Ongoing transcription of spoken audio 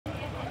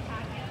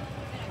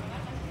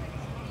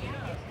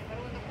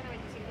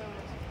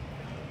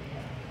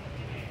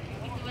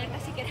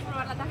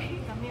probar la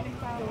taquilla. También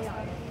está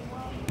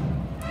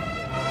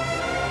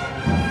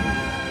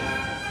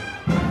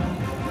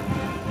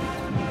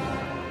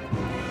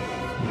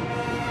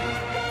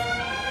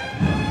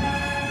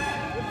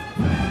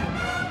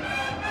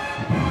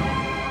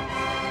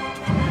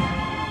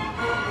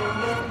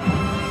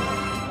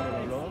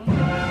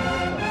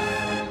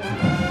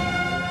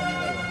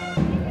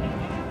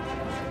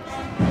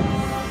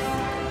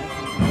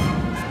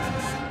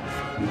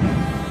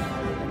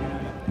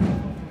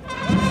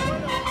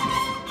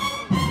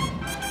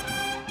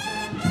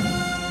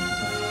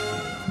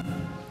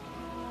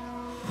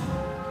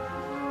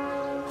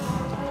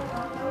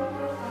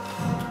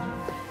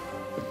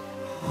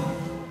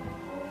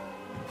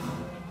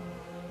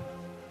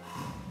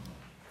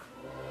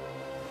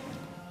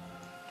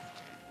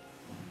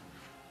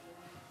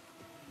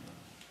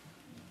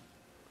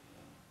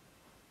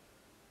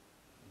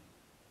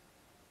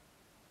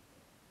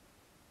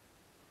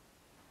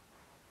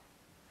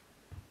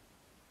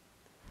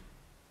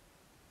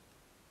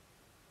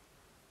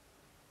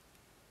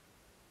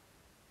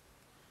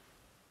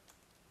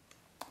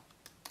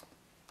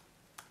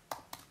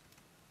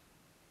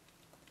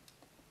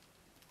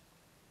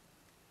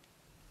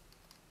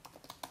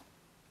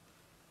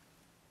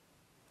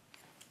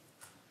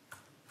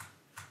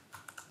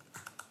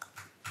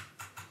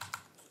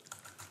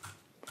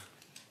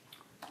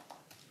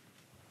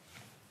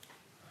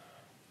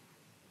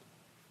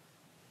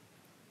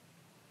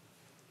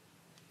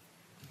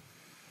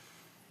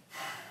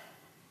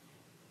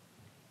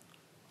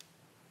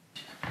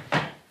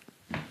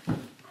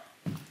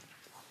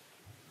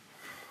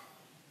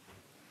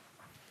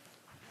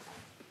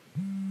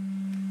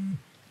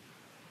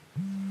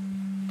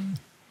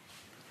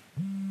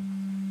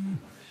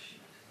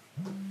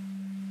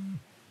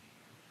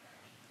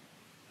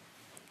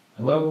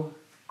Hello?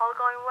 All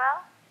going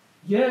well?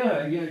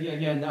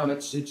 Yeah. No,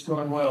 it's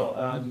going well.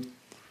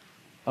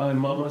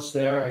 I'm almost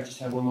there. I just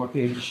have one more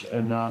page,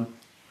 and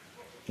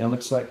it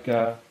looks like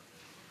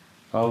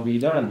I'll be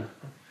done.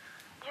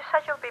 You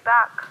said you'll be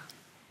back.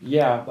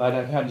 Yeah, but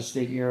I've had to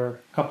stay here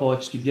a couple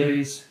extra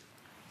days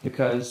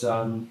because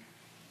I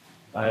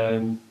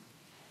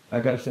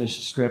got to finish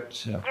the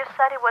script. You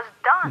said it was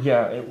done.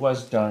 Yeah, it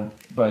was done,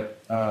 but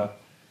I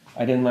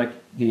didn't like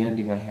the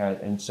ending I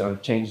had, and so I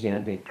changed the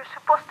ending. You're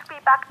supposed to be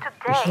back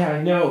today. Yeah,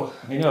 I know.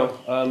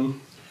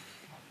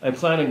 I'm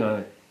planning on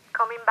it.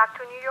 Coming back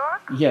to New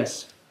York?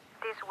 Yes.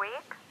 This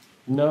week?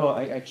 No,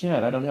 I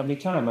can't. I don't have any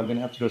time. I'm going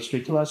to have to go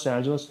straight to Los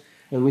Angeles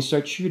and we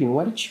start shooting.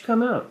 Why don't you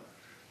come out?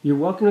 You're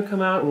welcome to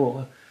come out and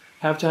we'll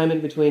have time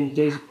in between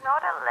days.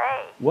 Not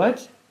LA.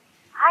 What?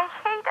 I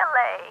hate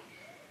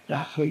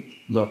LA.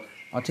 Look,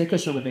 I'll take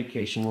us on a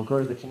vacation. We'll go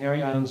to the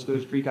Canary Islands, go to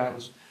the Greek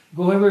Islands,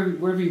 go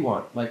wherever you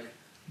want. Like,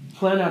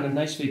 plan out a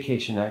nice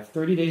vacation. I have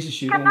 30 days to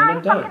shoot and then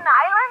I'm done. Fucking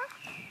islands?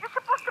 You're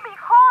supposed to be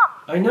home.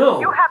 I know.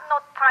 You have no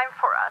time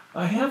for us.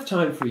 I have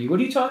time for you. What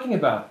are you talking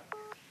about?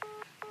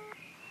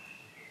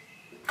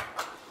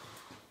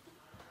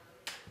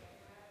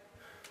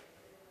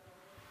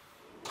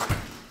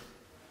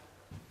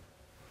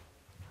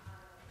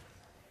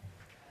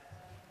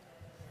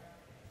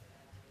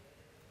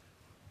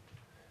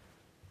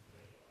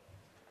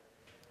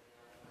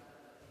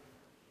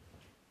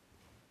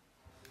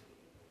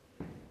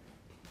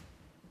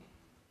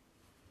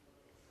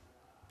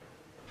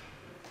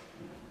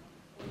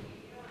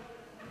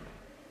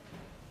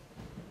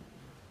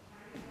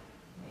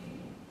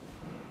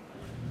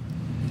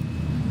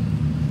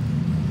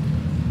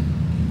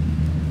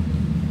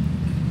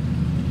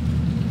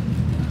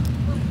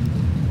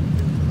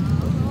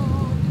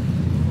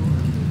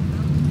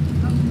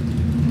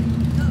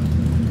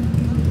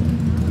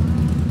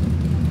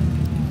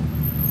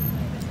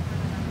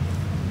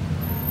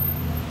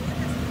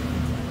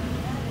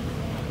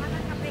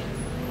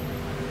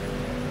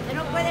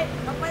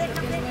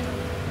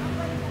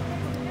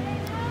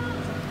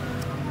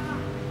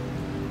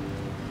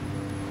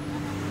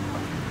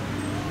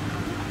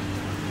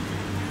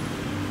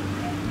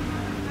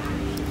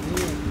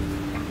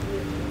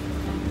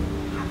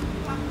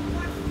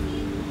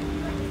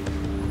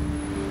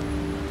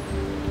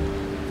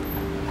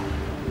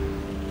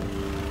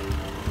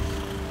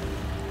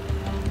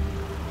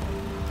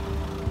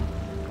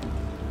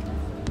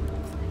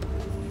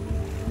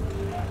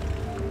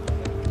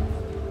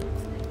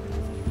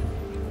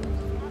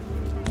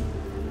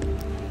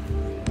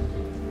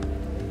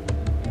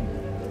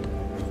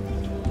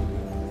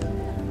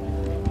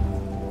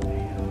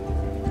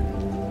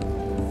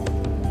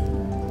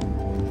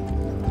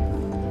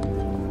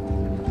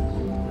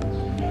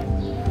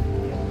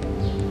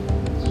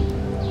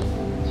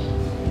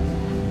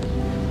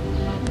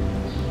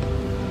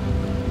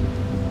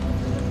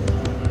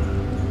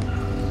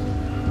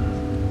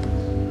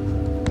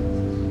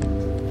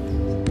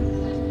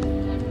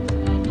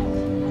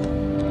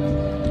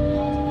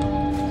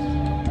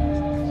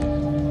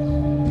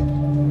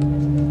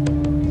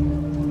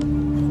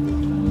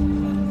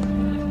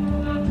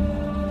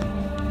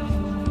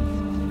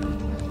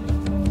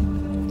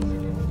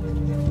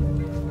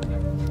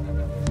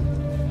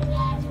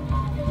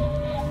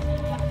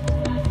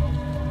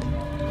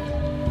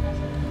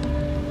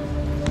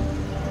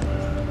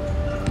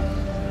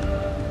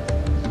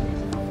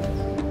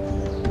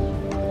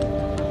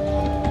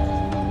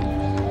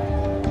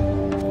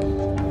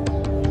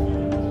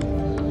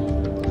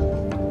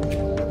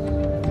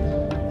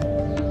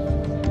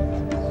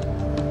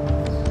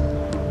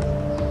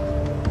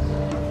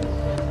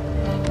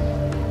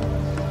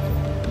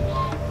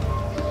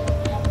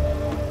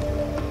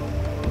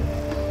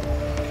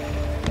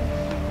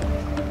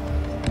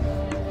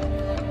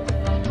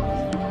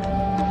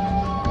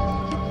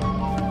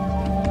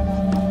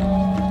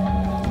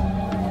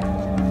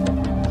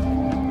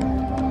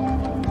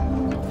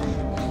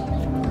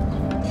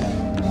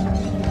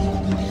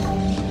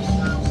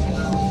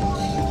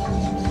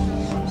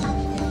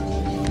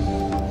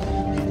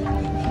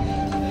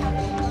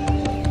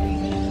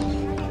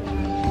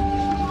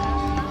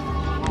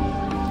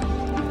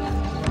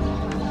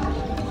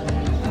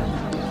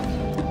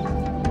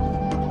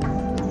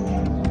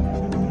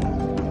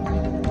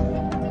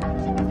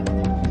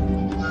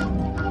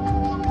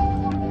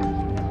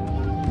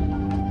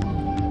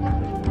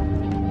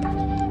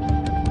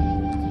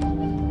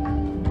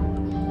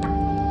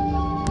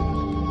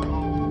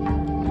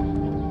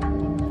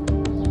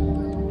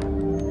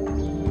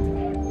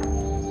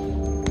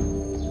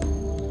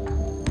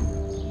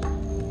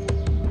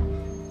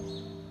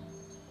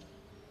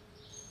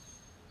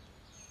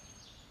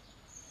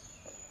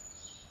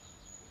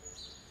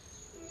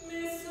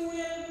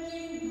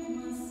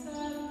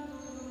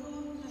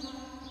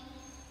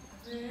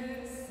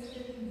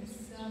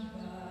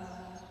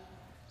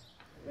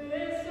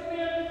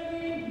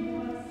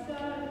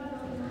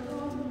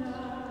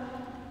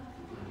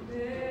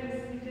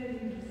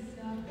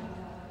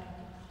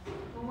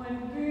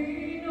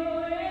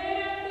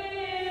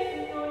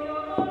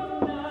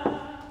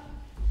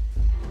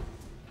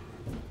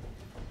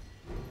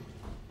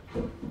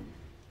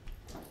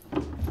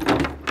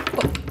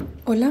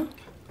 Hola.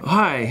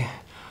 Hi.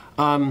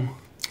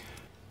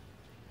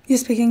 You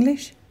speak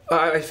English?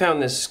 I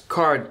found this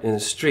card in the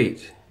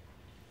street.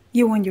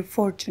 You want your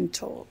fortune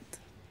told.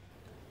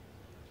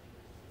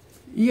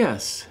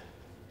 Yes.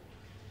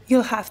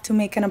 You'll have to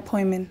make an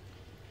appointment.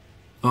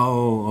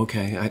 Oh,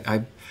 okay.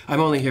 I'm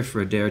only here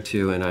for a day or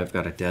two, and I've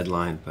got a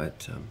deadline,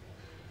 but,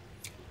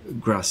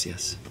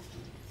 gracias.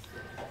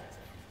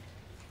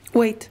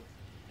 Wait.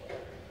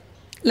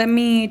 Let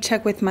me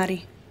check with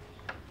Mari.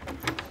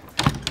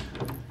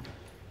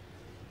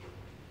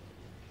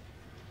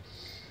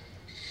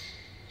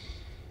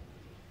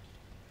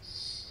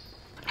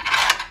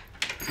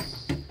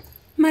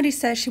 Mari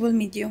says she will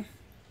meet you.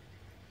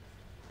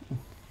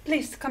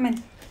 Please, come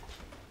in.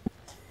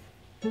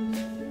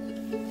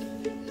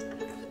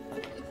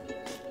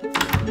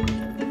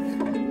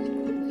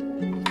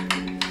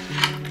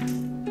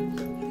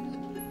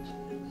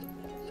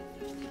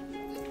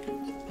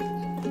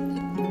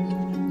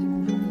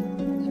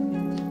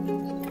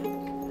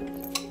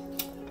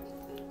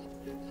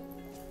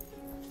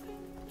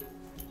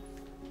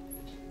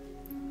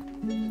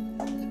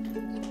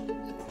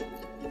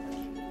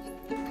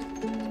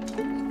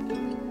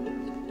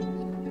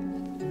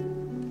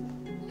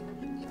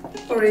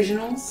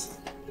 Originals.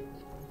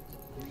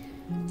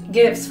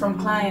 Gifts from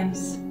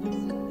clients.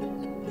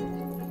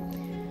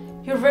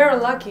 You're very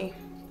lucky.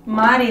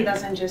 Mari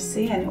doesn't just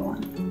see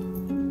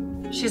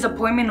anyone. She's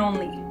appointment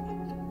only.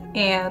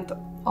 And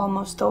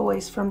almost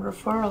always from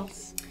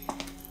referrals.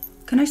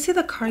 Can I see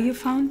the car you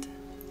found?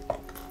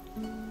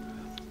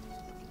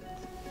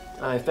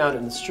 I found it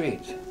in the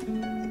street.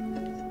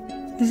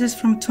 This is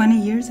from 20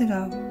 years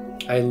ago.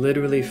 I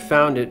literally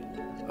found it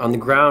on the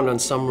ground on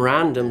some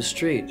random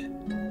street.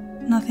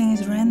 Nothing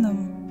is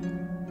random.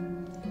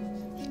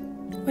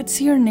 What's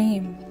your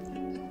name?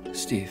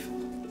 Steve.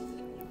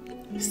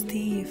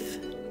 Steve.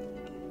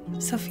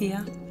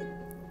 Sophia.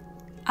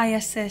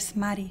 ISS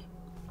Mari.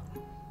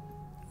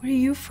 Where are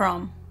you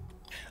from?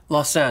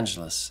 Los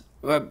Angeles.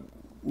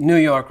 New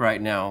York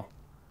right now.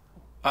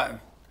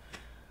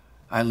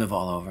 I live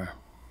all over.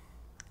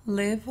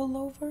 Live all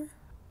over?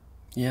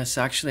 Yes,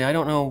 actually, I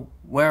don't know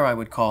where I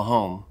would call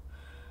home.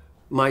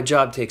 My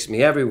job takes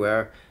me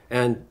everywhere,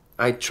 and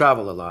I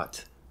travel a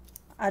lot.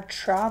 A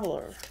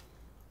traveler.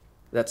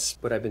 That's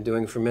what I've been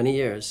doing for many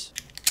years.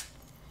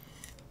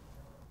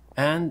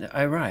 And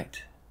I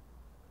write.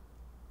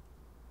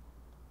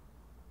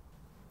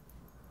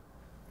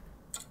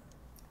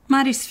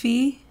 Mari's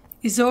fee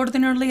is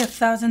ordinarily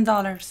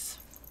 $1,000.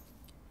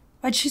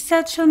 But she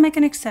said she'll make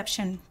an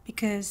exception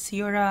because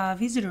you're a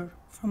visitor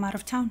from out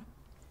of town.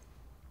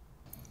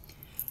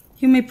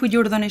 You may put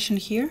your donation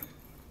here.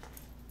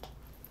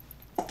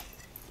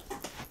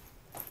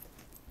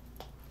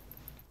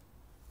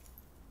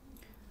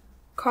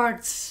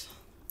 Cards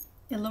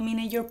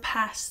illuminate your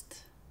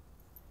past,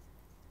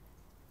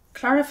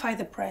 clarify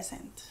the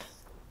present,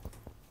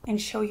 and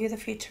show you the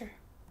future.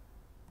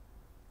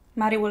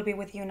 Mari will be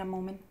with you in a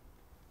moment.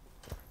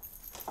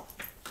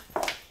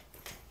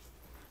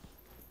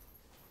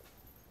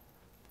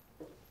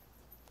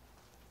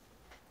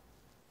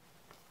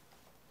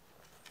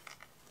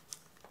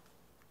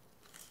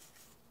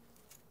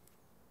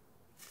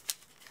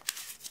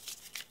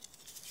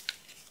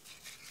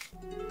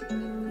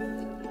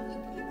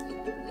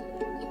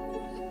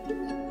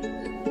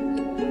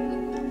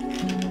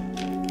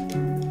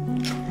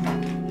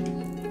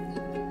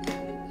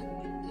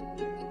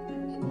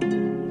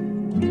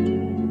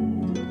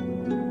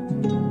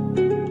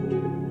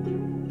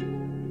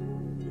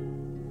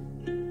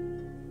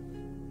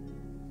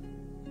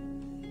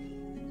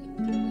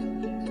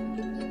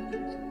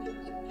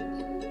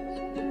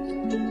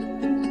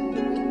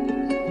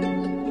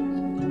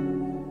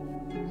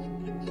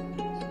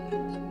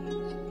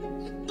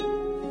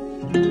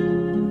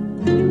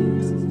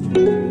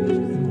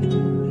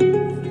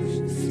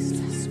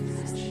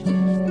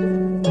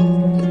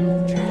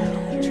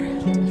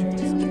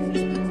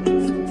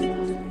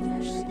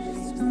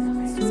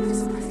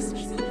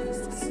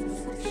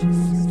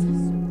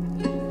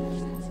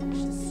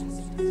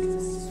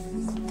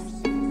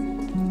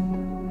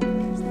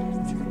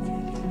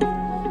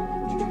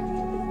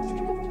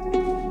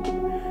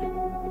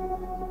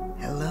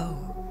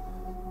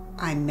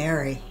 I'm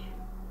Mary.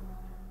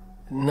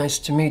 Nice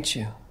to meet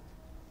you.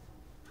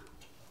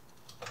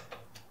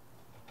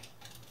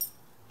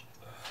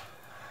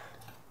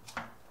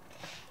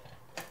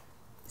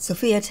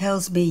 Sophia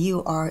tells me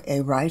you are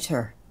a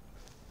writer.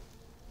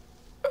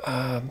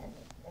 I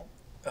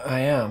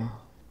am.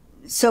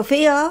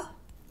 Sophia?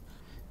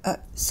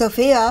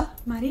 Sophia?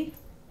 Mari?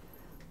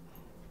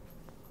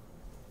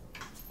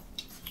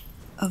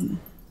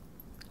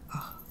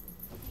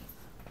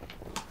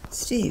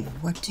 Steve,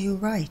 what do you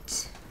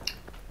write?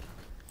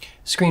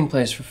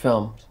 Screenplays for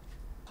film.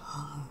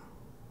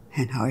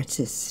 An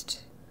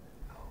artist.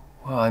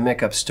 Well, I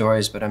make up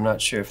stories, but I'm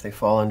not sure if they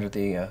fall under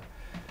the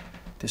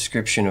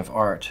description of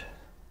art.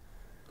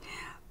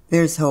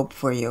 There's hope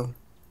for you.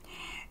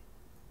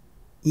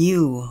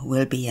 You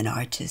will be an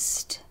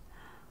artist.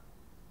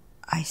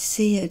 I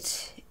see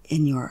it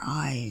in your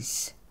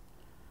eyes.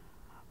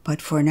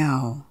 But for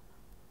now,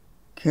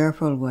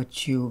 careful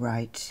what you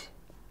write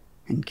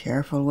and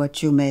careful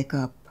what you make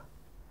up.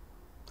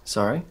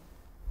 Sorry?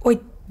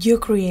 What you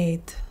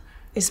create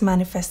is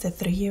manifested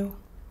through you.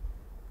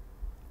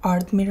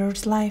 Art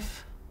mirrors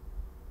life.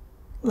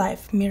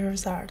 Life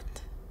mirrors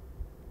art.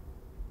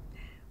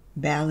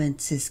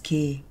 Balance is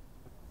key.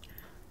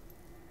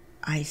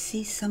 I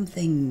see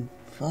something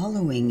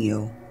following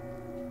you.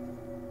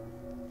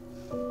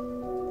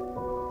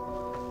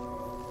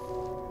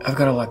 I've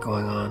got a lot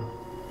going on.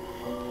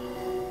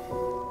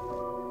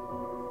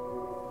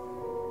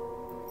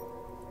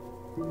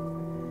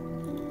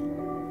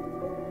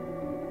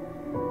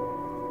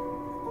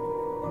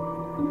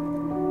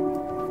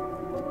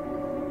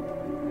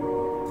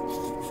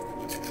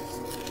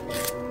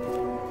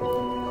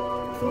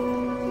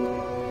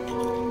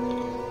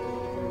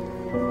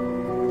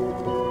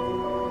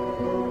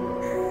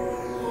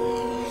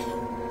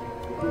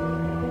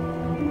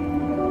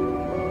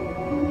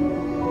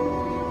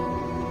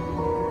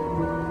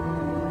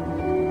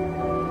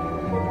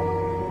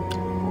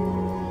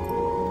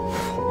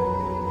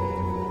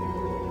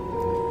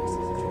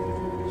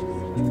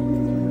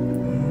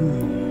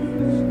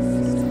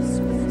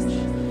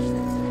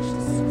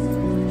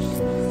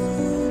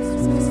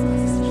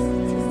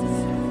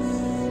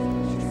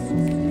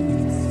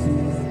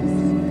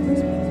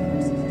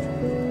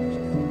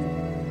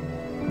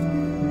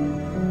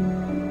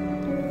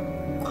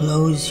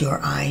 Close your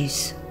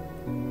eyes.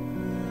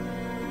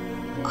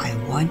 I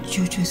want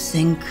you to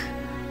think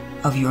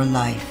of your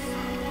life.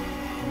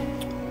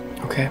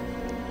 Okay.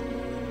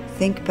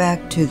 Think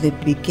back to the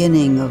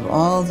beginning of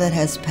all that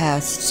has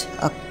passed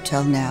up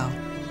till now.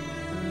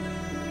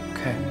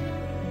 Okay.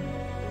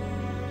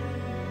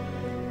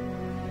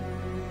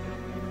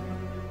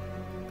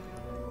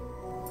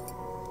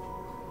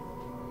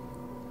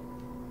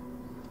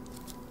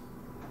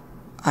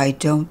 I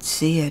don't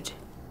see it.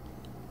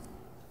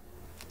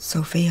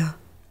 Sophia,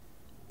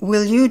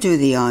 will you do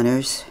the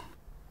honors?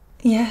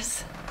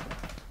 Yes.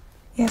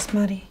 Yes,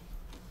 Mari.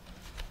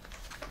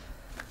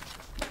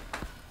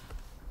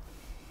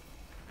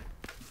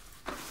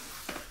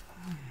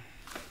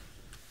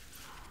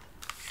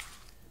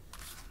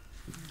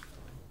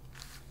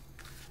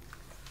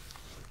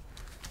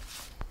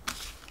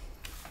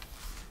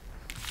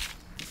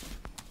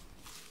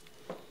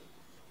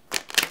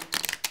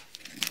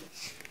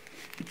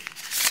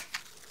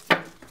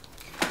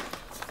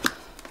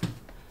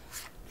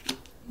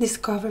 This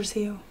covers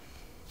you.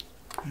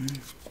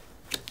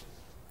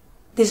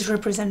 This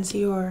represents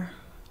your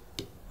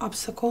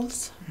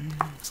obstacles.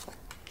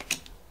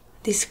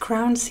 This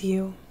crowns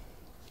you.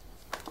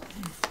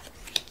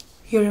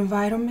 Your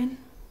environment.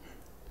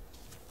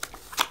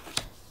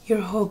 Your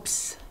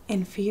hopes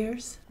and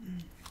fears.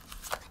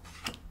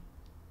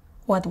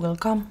 What will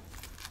come.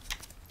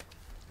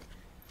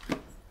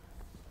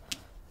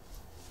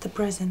 The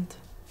present.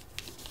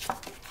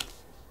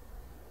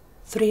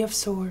 Three of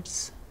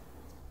Swords.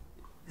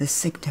 This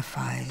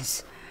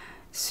signifies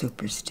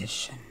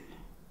superstition.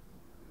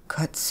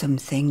 Cut some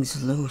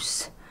things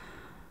loose.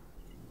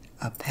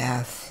 A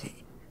path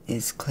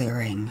is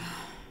clearing.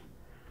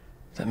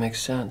 That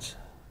makes sense.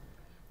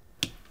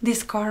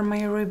 This card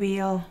may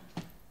reveal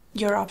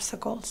your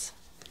obstacles.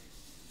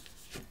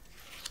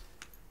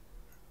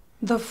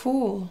 The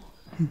Fool.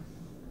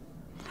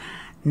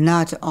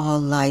 Not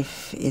all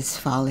life is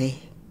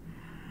folly.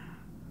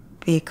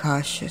 Be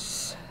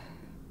cautious.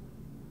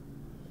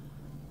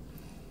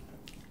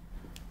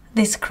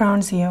 This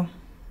crowns you.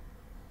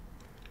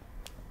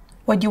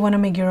 What you want to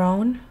make your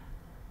own,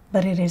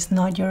 but it is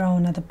not your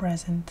own at the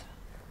present.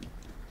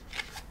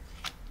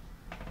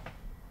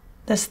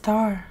 The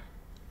Star.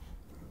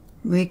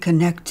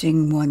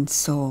 Reconnecting one's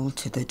soul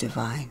to the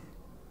divine.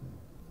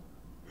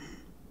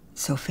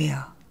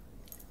 Sophia.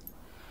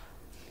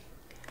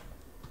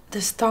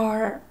 The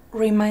Star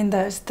reminds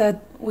us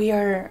that we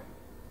are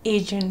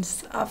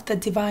agents of the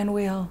divine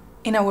will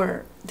in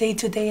our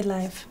day-to-day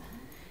life.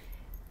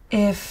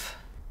 If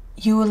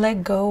you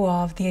let go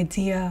of the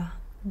idea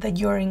that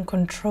you're in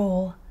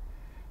control,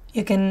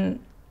 you can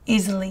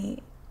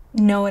easily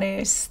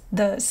notice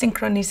the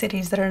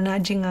synchronicities that are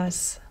nudging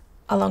us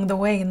along the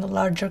way in the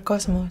larger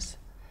cosmos.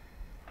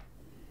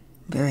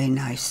 Very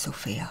nice,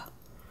 Sophia.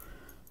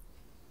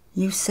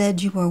 You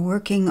said you were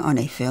working on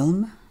a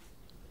film?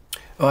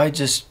 Oh, I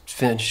just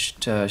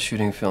finished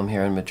shooting a film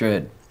here in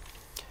Madrid.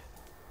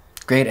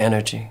 Great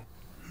energy.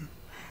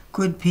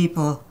 Good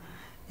people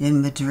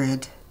in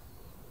Madrid.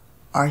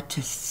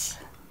 Artists.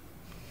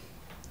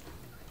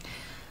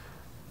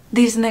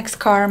 This next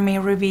card may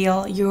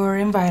reveal your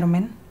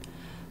environment,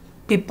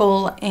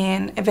 people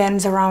and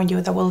events around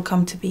you that will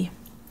come to be.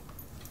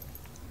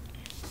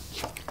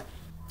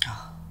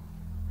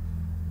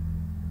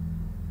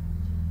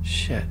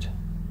 Shit.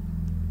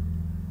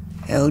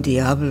 El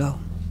Diablo.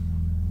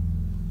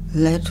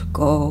 Let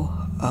go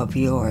of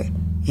your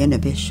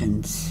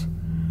inhibitions.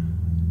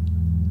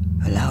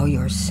 Allow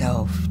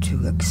yourself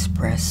to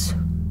express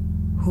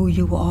who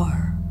you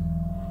are,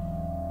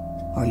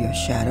 or your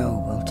shadow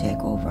will take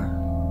over.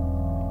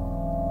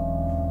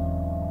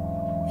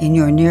 In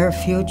your near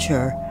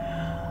future,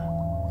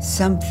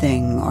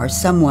 something or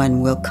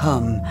someone will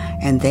come,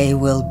 and they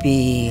will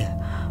be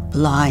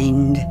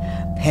blind,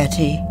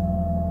 petty,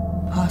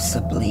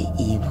 possibly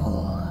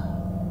evil.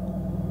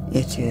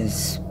 It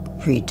is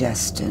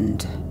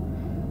predestined.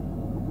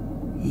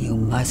 You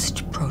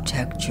must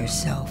protect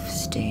yourself,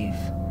 Steve.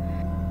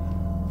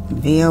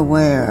 Be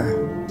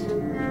aware.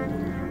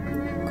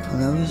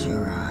 Close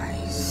your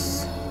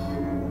eyes.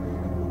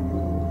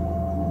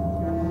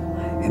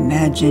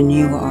 Imagine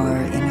you are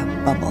in a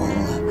bubble.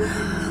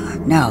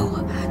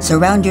 Now,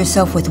 surround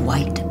yourself with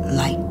white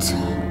light.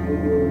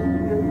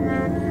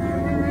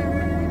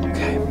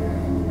 Okay.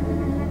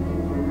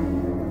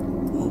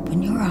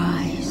 Open your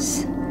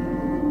eyes.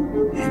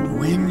 And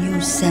when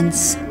you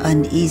sense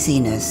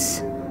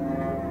uneasiness,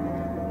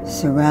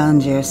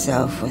 surround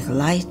yourself with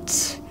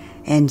light,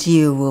 and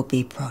you will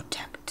be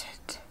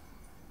protected.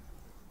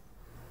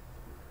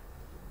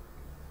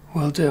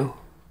 Will do.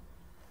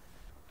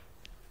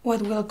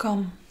 What will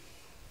come?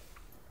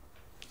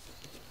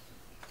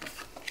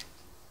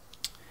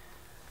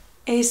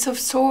 Ace of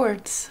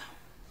Swords.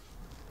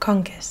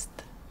 Conquest.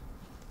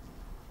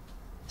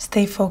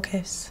 Stay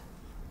focused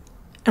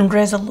and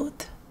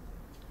resolute,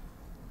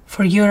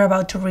 for you're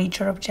about to reach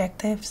your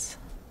objectives.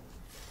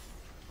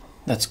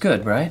 That's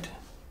good, right?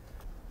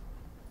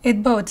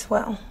 It bodes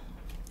well,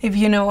 if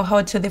you know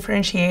how to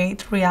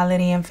differentiate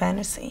reality and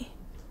fantasy.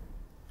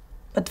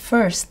 But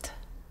first,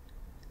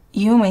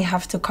 you may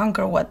have to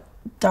conquer what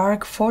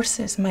dark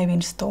forces might be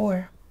in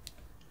store.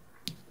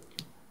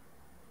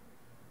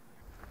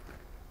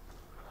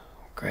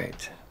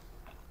 Great.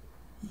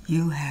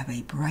 You have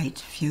a bright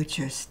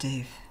future,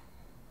 Steve.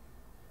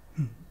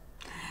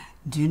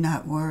 Do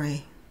not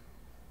worry.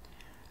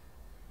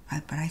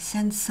 But I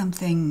sense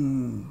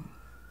something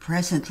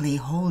presently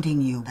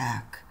holding you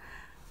back.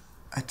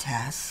 A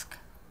task?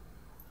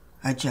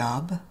 A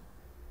job?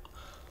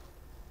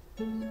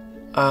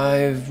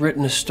 I've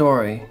written a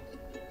story,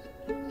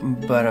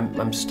 but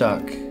I'm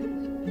stuck.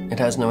 It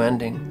has no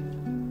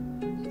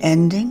ending.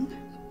 Ending?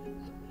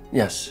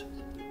 Yes.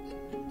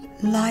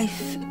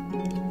 Life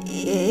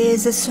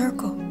is a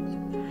circle.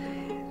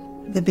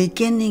 The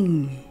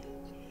beginning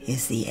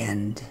is the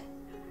end,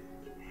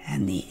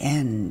 and the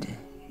end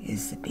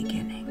is the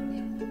beginning.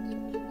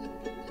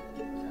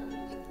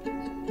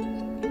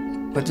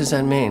 What does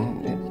that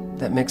mean?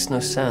 That makes no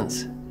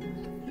sense.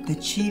 The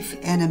chief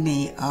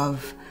enemy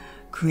of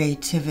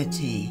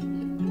creativity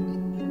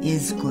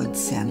is good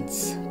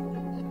sense.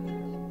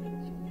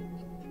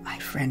 My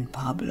friend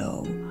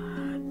Pablo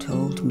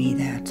told me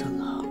that a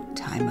long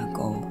time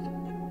ago.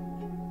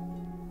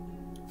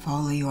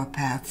 Follow your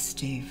path,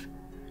 Steve.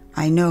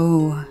 I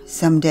know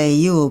someday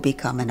you will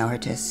become an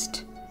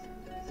artist.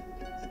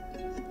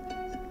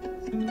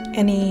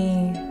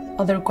 Any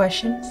other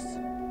questions?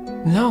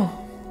 No.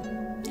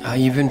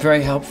 You've been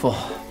very helpful.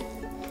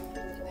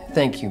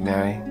 Thank you,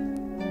 Mary.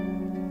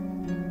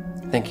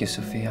 Thank you,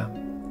 Sophia.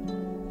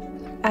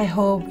 I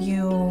hope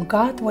you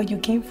got what you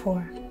came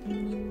for.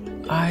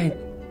 I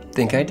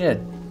think I did.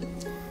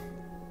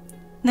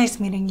 Nice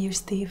meeting you,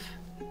 Steve,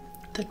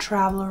 the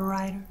traveler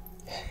writer.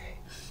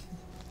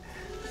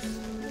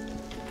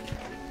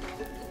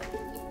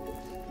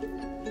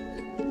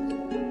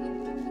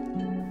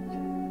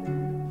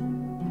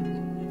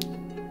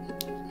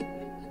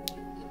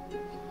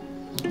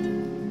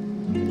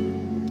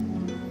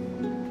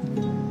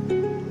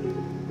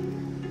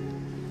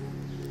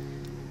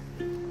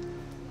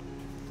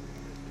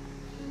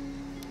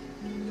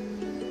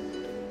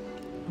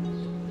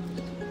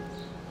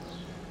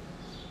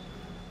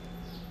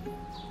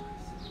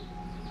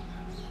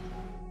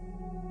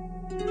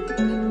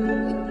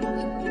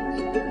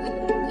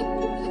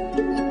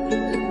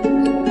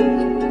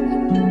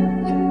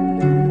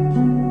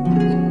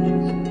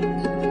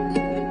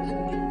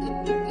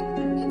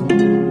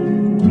 Thank you.